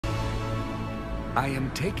I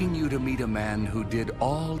am taking you to meet a man who did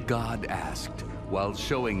all God asked, while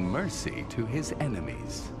showing mercy to his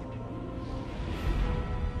enemies.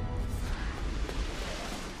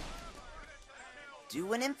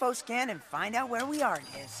 Do an info scan and find out where we are,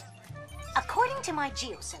 Liz. According to my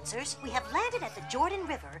geosensors, we have landed at the Jordan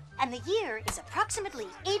River, and the year is approximately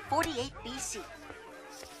 848 BC.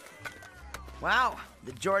 Wow,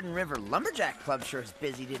 the Jordan River Lumberjack Club sure is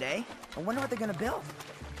busy today. I wonder what they're gonna build.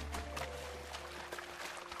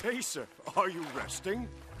 Asa, are you resting?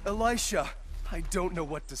 Elisha, I don't know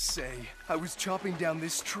what to say. I was chopping down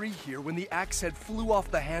this tree here when the axe head flew off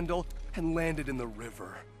the handle and landed in the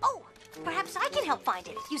river. Oh, perhaps I can help find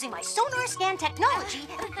it using my sonar scan technology.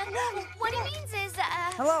 What he means is,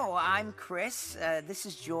 Hello, I'm Chris. This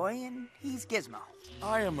is Joy, and he's Gizmo.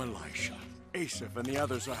 I am Elisha. Asaph and the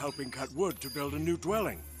others are helping cut wood to build a new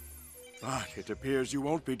dwelling. But it appears you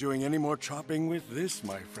won't be doing any more chopping with this,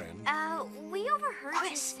 my friend. we overheard you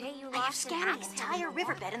Chris, say you I have lost an scanned the axe entire head.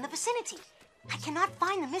 riverbed in the vicinity. I cannot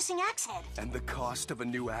find the missing axe head. And the cost of a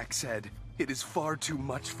new axe head, it is far too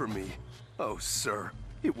much for me. Oh, sir,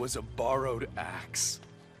 it was a borrowed axe.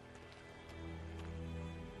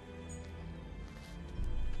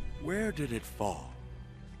 Where did it fall?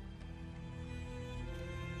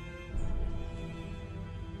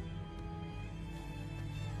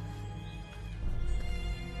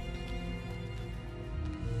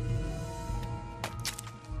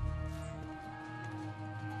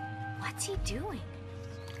 What's he doing?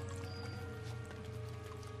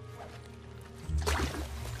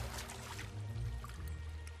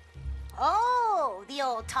 Oh, the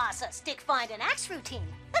old toss a stick find an axe routine.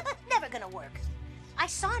 Never gonna work. I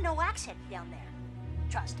saw no axe head down there.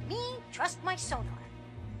 Trust me, trust my sonar.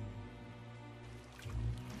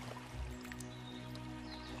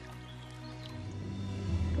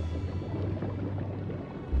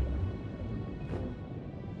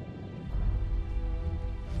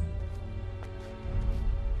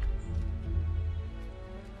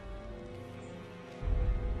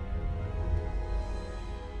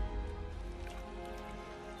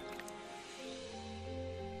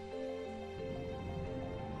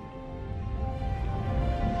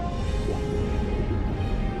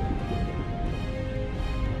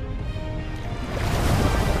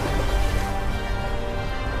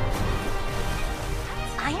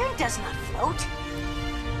 Iron does not float.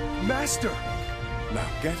 Master, Now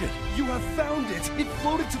get it. you have found it! It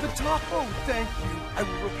floated to the top! Oh, thank you. I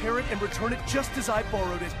will repair it and return it just as I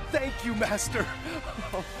borrowed it. Thank you, Master.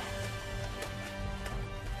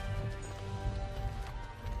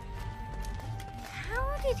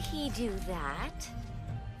 How did he do that?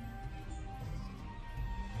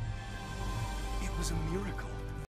 It was a miracle.